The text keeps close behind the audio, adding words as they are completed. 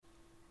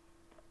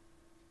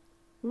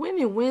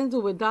Winning Wednesday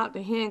with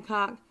Dr.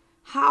 Hancock,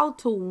 how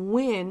to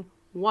win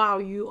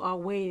while you are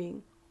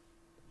waiting.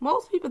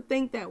 Most people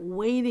think that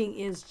waiting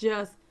is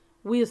just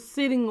we're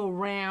sitting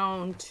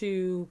around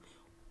to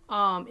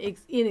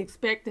in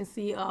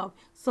expectancy of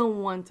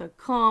someone to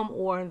come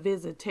or a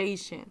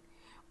visitation.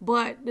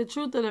 But the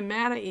truth of the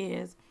matter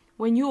is,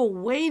 when you're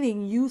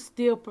waiting, you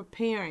still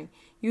preparing,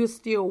 you're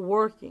still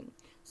working.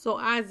 So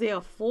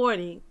Isaiah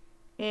 40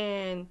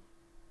 and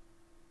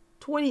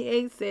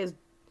 28 says,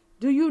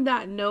 "Do you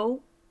not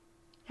know?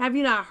 Have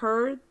you not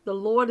heard? The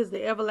Lord is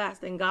the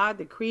everlasting God,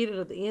 the creator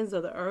of the ends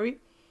of the earth.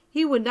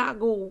 He would not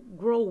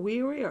grow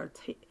weary or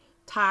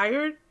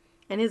tired,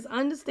 and his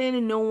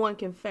understanding no one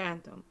can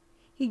fathom.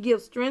 He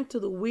gives strength to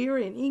the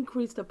weary and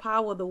increase the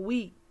power of the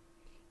weak.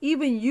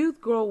 Even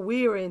youth grow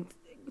weary and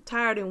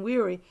tired and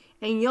weary,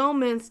 and young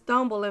men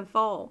stumble and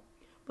fall.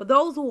 But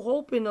those who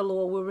hope in the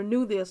Lord will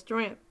renew their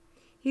strength.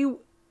 He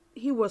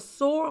will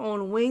soar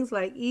on wings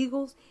like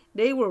eagles.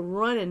 They will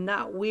run and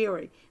not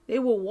weary. They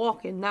will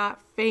walk and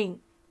not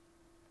faint."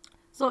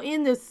 So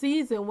in this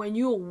season, when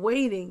you're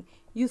waiting,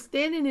 you're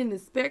standing in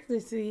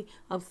expectancy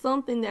of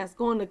something that's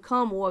going to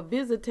come or a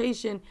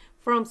visitation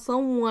from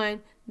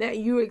someone that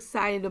you're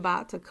excited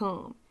about to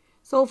come.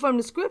 So from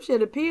the scripture,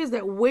 it appears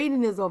that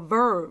waiting is a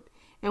verb.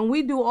 And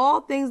we do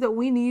all things that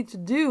we need to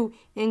do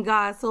in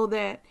God so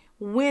that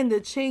when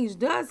the change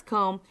does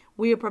come,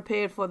 we are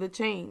prepared for the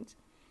change.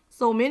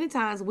 So many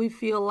times we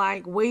feel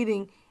like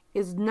waiting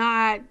is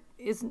not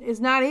it's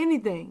not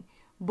anything,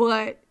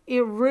 but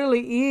it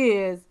really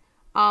is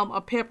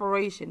a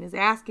preparation. It's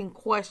asking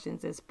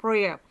questions. It's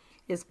prayer.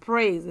 It's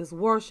praise. It's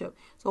worship.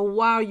 So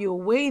while you're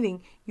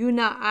waiting, you're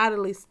not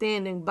idly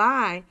standing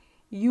by.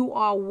 You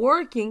are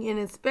working in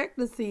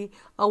expectancy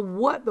of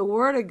what the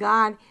Word of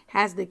God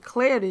has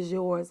declared is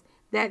yours,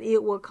 that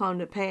it will come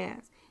to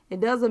pass. It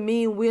doesn't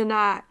mean we're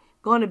not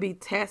going to be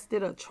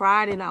tested or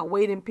tried in our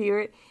waiting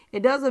period.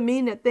 It doesn't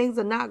mean that things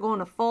are not going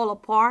to fall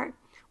apart.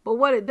 But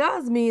what it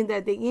does mean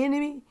that the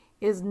enemy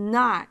is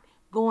not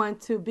going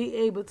to be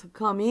able to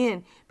come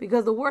in,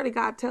 because the Word of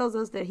God tells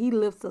us that he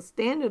lifts a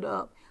standard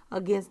up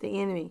against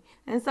the enemy.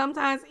 And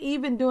sometimes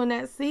even during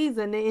that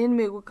season, the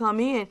enemy will come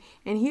in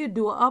and he'll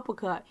do an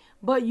uppercut.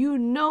 But you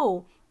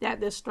know that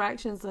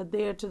distractions are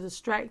there to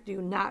distract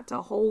you, not to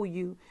hold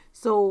you.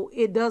 So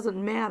it doesn't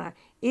matter.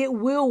 It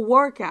will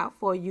work out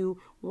for you.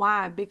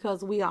 Why?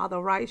 Because we are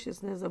the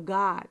righteousness of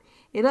God.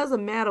 It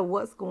doesn't matter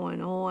what's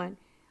going on.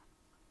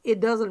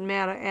 It doesn't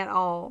matter at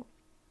all.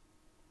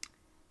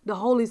 The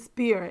Holy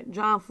Spirit,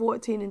 John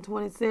 14 and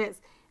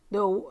 26,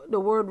 the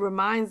word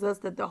reminds us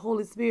that the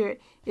Holy Spirit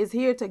is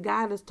here to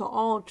guide us to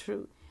all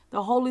truth.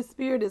 The Holy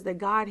Spirit is the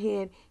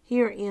Godhead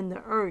here in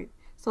the earth.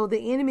 So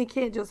the enemy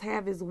can't just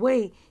have his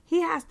way. He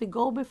has to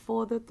go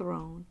before the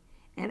throne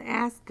and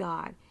ask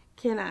God,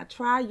 can I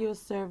try your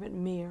servant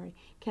Mary?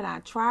 Can I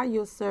try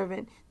your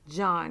servant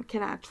John?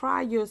 Can I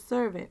try your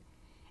servant?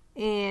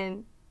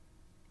 And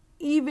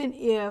even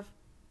if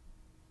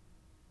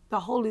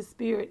the Holy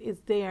Spirit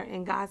is there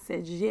and God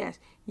says, yes,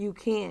 you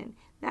can,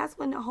 that's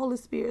when the Holy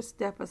Spirit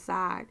step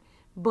aside.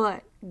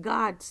 But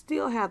God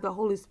still have the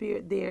Holy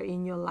Spirit there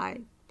in your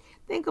life.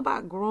 Think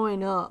about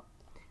growing up.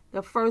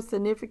 The first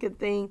significant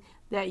thing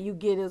that you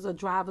get is a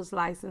driver's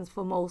license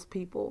for most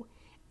people.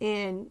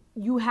 And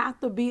you have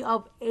to be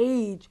of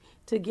age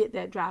to get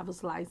that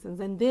driver's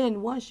license. And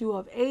then once you're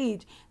of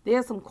age,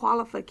 there's some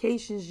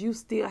qualifications you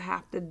still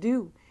have to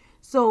do.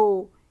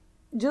 So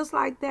just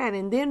like that.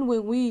 And then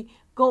when we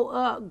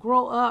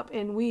grow up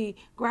and we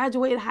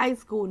graduate high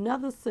school,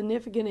 another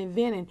significant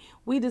event, and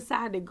we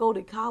decide to go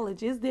to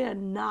college, is there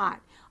not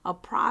a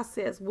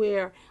process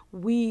where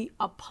we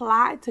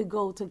apply to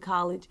go to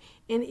college?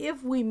 And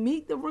if we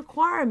meet the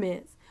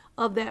requirements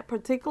of that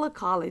particular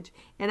college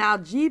and our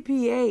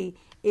GPA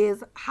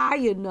is high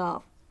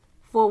enough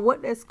for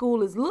what that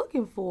school is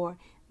looking for,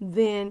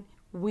 then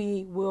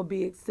we will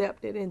be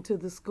accepted into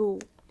the school.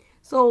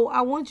 So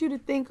I want you to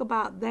think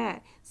about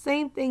that.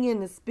 Same thing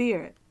in the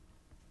spirit.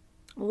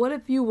 What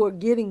if you were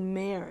getting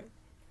married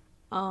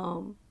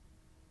in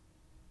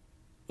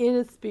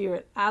the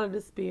spirit, out of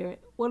the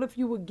spirit? What if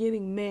you were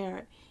getting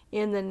married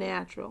in the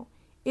natural?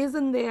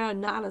 Isn't there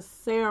not a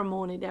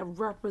ceremony that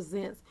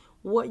represents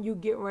what you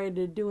get ready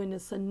to do and the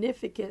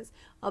significance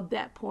of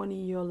that point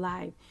in your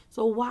life?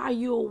 So while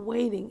you're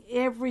waiting,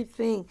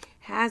 everything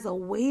has a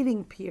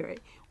waiting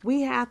period.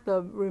 We have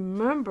to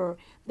remember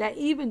that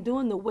even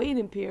during the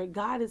waiting period,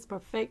 God is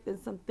perfecting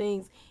some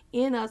things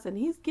in us and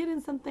he's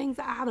getting some things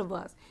out of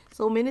us.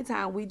 So many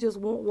times we just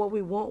want what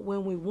we want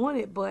when we want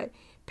it, but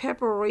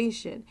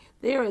preparation.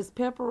 There is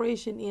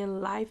preparation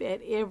in life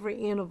at every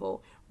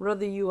interval,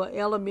 whether you are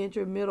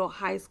elementary, middle,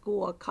 high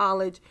school, or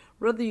college,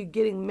 whether you're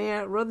getting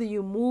married, whether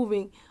you're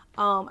moving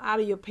out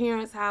of your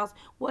parents' house,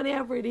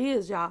 whatever it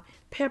is, y'all,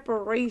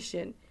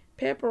 preparation.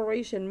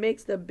 Preparation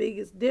makes the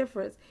biggest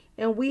difference,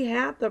 and we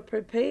have to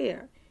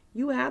prepare.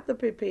 You have to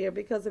prepare,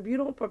 because if you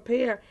don't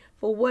prepare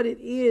for what it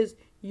is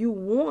you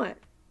want,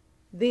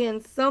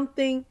 then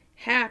something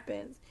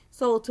happens.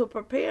 So to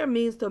prepare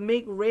means to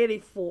make ready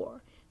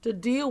for, to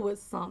deal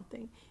with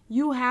something.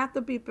 You have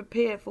to be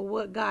prepared for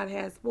what God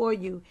has for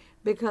you,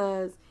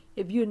 because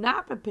if you're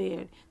not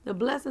prepared, the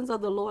blessings of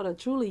the Lord are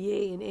truly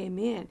yea and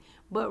amen.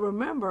 But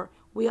remember,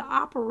 we are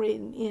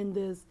operating in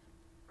this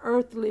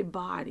earthly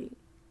body,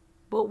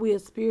 but we are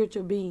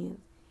spiritual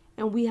beings.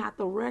 And we have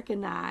to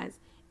recognize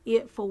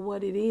it for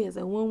what it is.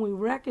 And when we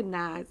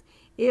recognize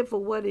it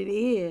for what it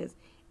is,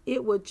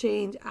 it will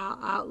change our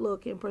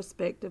outlook and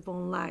perspective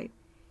on life.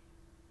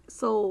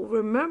 So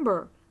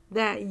remember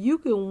that you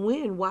can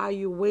win while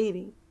you're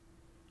waiting.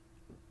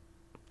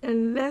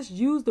 And let's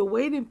use the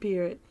waiting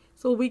period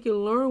so we can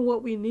learn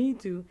what we need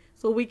to,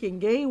 so we can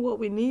gain what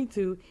we need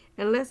to,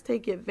 and let's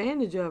take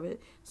advantage of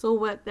it. So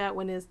that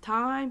when it's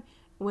time,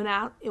 when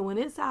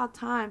it's our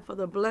time for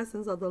the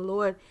blessings of the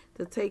Lord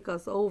to take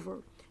us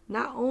over,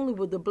 not only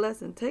will the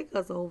blessing take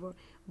us over,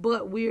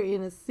 but we're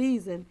in a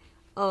season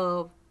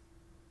of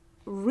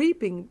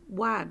reaping.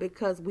 Why?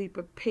 Because we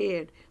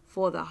prepared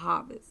for the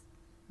harvest.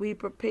 We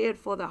prepared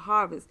for the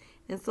harvest.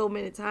 And so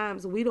many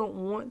times we don't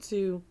want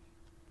to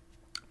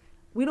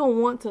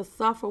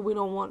suffer. We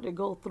don't want to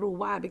go through.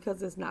 Why?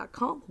 Because it's not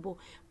comfortable.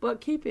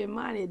 But keep in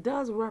mind, it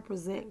does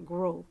represent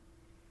growth.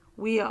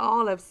 We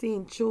all have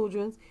seen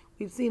children.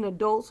 We've seen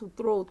adults who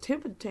throw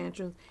temper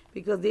tantrums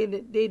because they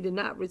did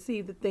not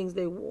receive the things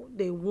they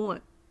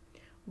want.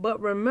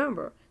 But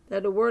remember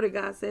that the Word of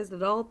God says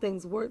that all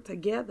things work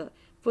together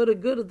for the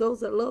good of those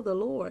that love the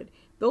Lord,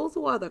 those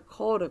who are the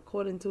called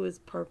according to His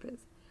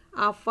purpose.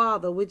 Our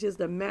Father, which is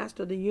the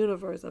master of the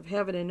universe, of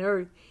heaven and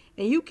earth,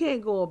 and you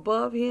can't go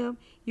above Him,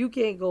 you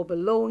can't go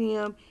below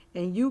Him,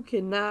 and you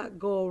cannot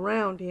go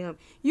around Him.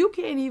 You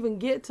can't even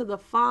get to the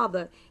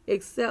Father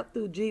except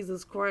through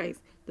Jesus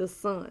Christ, the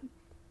Son.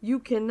 You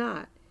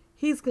cannot.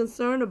 He's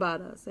concerned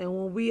about us, and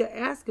when we are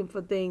asking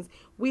for things,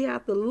 we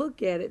have to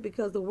look at it,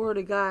 because the Word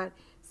of God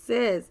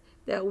says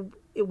that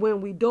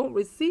when we don't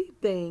receive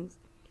things,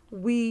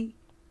 we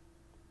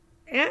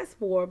ask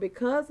for,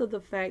 because of the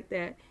fact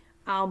that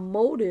our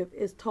motive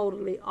is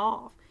totally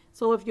off.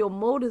 So if your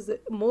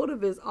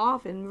motive is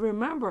off, and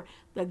remember,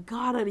 the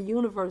God of the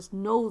universe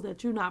knows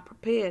that you're not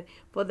prepared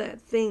for that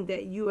thing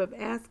that you have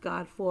asked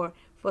God for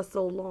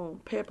so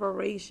long.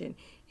 Preparation.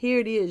 Here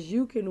it is.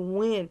 You can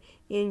win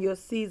in your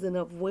season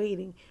of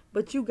waiting,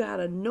 but you got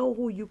to know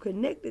who you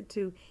connected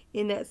to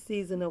in that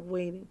season of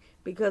waiting,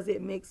 because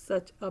it makes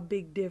such a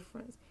big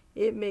difference.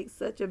 It makes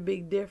such a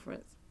big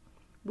difference.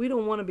 We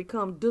don't want to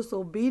become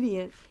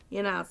disobedient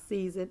in our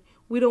season.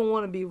 We don't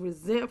want to be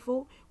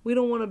resentful. We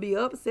don't want to be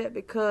upset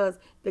because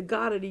the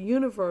God of the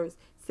universe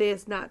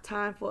says it's not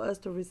time for us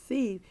to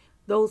receive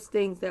those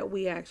things that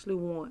we actually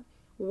want.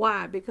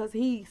 Why? Because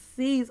He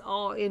sees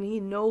all and He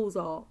knows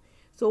all.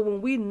 So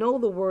when we know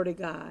the Word of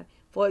God,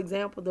 for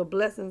example, the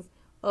blessings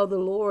of the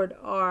Lord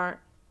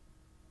are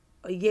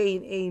a yea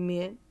and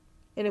amen.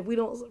 And if we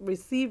don't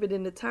receive it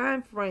in the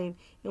time frame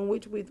in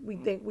which we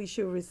think we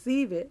should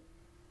receive it,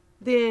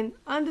 then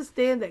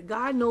understand that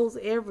God knows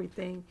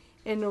everything.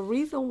 And the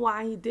reason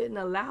why He didn't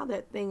allow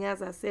that thing,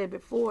 as I said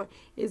before,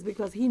 is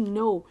because He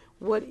knows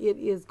what it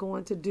is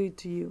going to do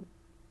to you.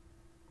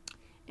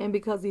 And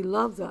because He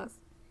loves us,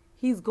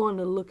 He's going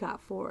to look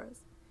out for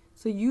us.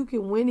 So you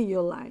can win in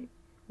your life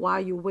while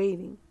you're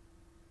waiting.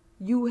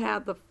 You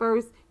have to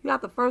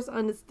first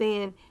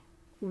understand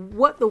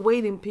what the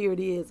waiting period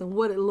is and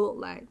what it looked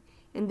like.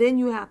 And then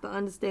you have to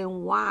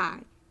understand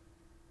why.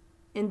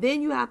 And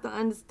then you have to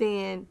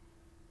understand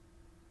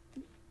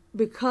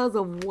because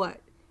of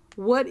what.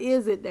 What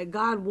is it that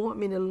God wants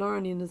me to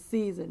learn in the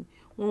season?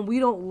 When we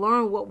don't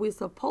learn what we're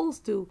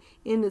supposed to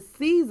in the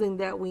season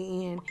that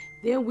we're in,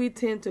 then we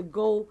tend to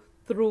go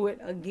through it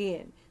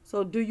again.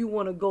 So do you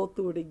want to go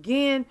through it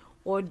again,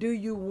 or do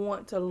you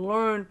want to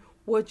learn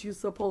what you're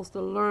supposed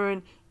to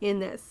learn in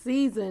that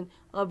season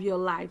of your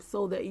life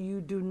so that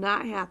you do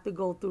not have to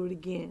go through it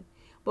again?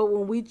 But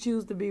when we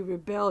choose to be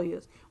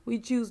rebellious, we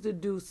choose to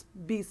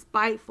be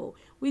spiteful,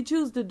 we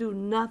choose to do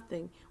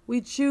nothing,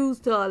 we choose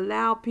to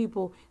allow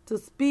people to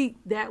speak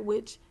that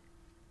which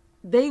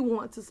they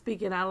want to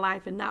speak in our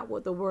life and not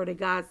what the Word of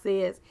God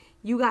says,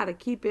 you got to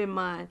keep in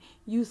mind,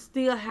 you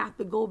still have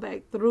to go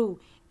back through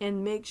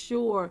and make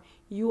sure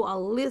you are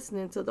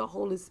listening to the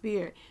Holy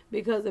Spirit.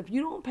 Because if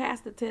you don't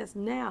pass the test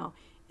now,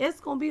 it's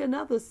going to be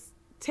another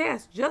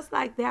test just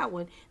like that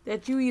one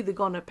that you're either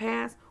going to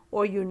pass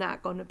or you're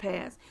not going to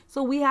pass.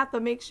 So we have to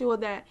make sure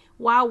that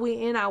while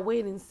we're in our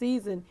waiting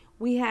season,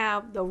 we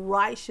have the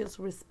righteous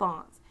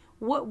response.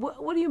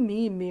 What do you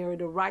mean, Mary,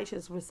 the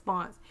righteous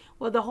response?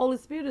 Well, the Holy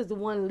Spirit is the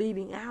one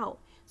leading out.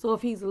 So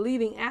if He's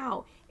leading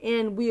out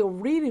and we are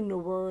reading the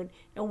Word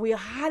and we are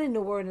hiding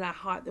the Word in our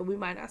heart that we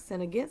might not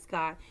sin against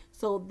God,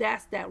 so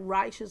that's that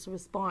righteous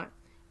response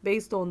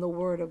based on the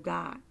Word of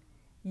God.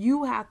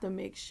 You have to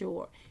make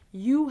sure.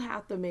 You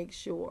have to make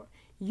sure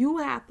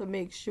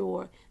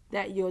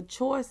that your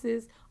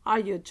choices are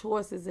your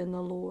choices in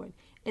the Lord,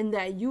 and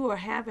that you are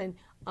having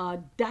a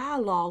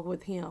dialogue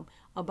with Him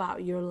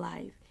about your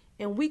life.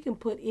 And we can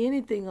put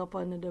anything up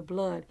under the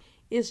blood.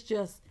 It's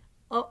just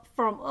up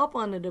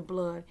under the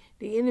blood.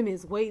 The enemy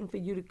is waiting for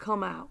you to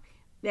come out.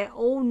 That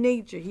old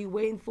nature, he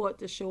waiting for it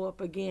to show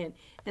up again.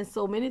 And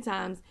so many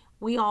times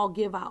we all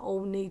give our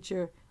old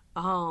nature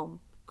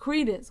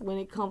credence when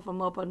it comes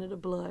from up under the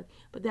blood.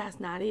 But that's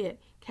not it.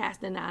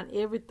 Casting out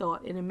every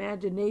thought and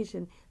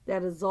imagination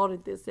that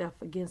exalted itself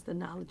against the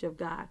knowledge of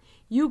God.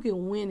 You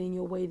can win in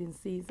your waiting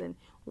season.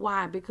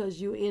 Why?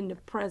 Because you're in the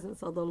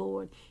presence of the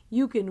Lord.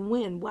 You can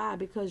win. Why?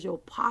 Because your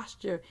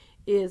posture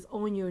is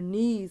on your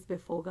knees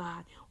before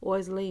God, or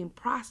is laying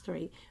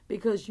prostrate,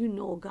 because you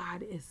know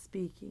God is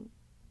speaking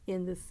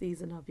in this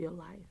season of your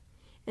life.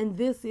 And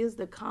this is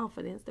the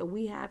confidence that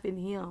we have in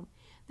him,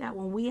 that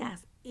when we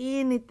ask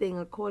anything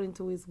according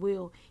to his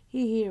will,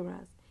 he hears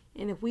us.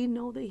 And if we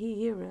know that he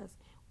hears us,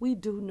 we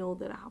do know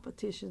that our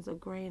petitions are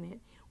granted.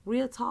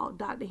 Real Talk,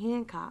 Dr.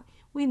 Hancock.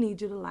 We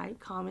need you to like,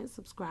 comment,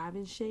 subscribe,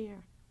 and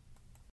share.